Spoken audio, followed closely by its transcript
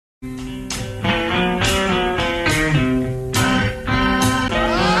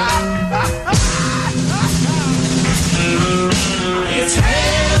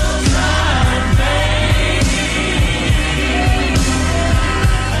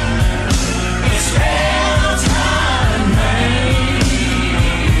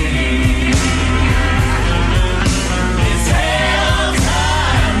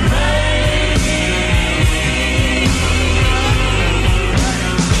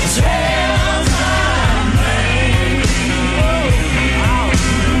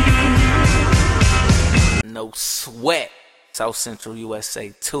No sweat. South Central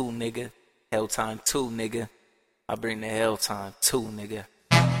USA 2, nigga. Hell Time 2, nigga. I bring the Hell Time 2, nigga.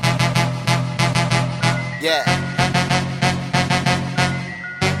 Yeah.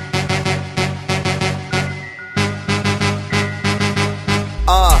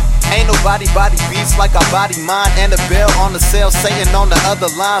 Ain't nobody body beats like I body mine. Annabelle on the cell, Satan on the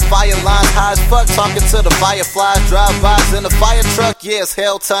other line. Fire lines high as fuck, talking to the fireflies. Drive-bys in the fire truck, yeah, it's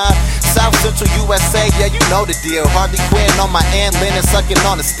Hell Time. South Central USA, yeah, you know the deal. Harley Quinn on my end, Lennon sucking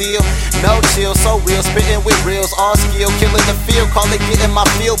on the steel. No chill, so real, spitting with reels, all skill. Killing the field, call it getting my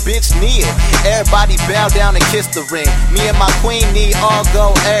feel, bitch, kneel. Everybody bow down and kiss the ring. Me and my queen need all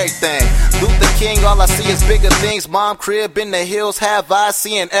go, everything. Luther King, all I see is bigger things. Mom crib in the hills, have I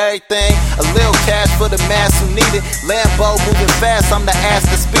seeing everything. A little cash for the mass who need it. Lambo moving fast, I'm the ass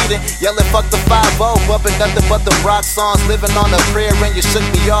to speeding. Yelling fuck the 5-0, bumping nothing but the rock songs. Living on a prayer and you shook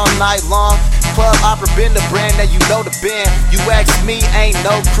me all night long. Club Opera been the brand, that you know the band. You ask me, ain't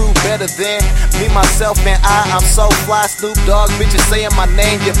no crew better than me, myself, man, I'm so fly. Snoop Dogg, bitches saying my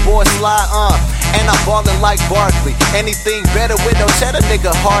name, your boy Sly, and I'm ballin' like Barkley. Anything better with no cheddar,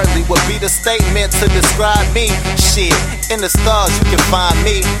 nigga, hardly would be the statement to describe me. Shit, in the stars you can find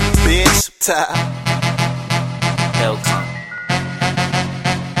me, bitch. Hell Time.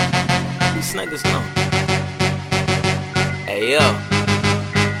 These niggas know. Hey yo,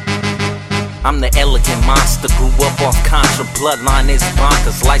 I'm the elegant monster, grew up off Contra, bloodline is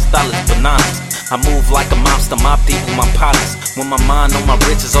bonkers, lifestyle is bananas. I move like a monster, mob deep with my partners. When my mind on my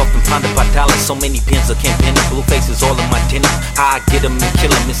riches, often pounded by dollars. So many pins I can't pin, blue faces all in my dinner. How I get them and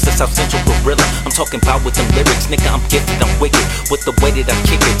kill them, it's the South Central gorilla. I'm talking about with them lyrics, nigga, I'm gifted, I'm wicked. With the way that I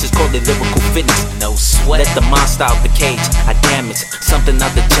kick it, just call it lyrical fitness. No sweat, let the monster out the cage, I damage. Something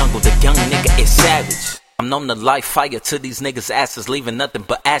out the jungle, the young nigga is savage. I'm known to light fire to these niggas' asses, leaving nothing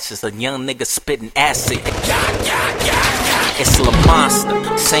but ashes. A young nigga spitting acid. It's a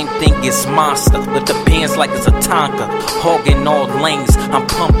monster, same thing as monster. With the pins like it's a Tonka, hogging all lanes. I'm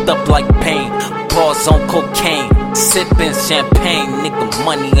pumped up like pain, bars on cocaine, sipping champagne. Nigga,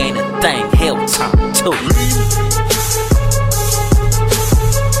 money ain't a thing. Hell Time 2.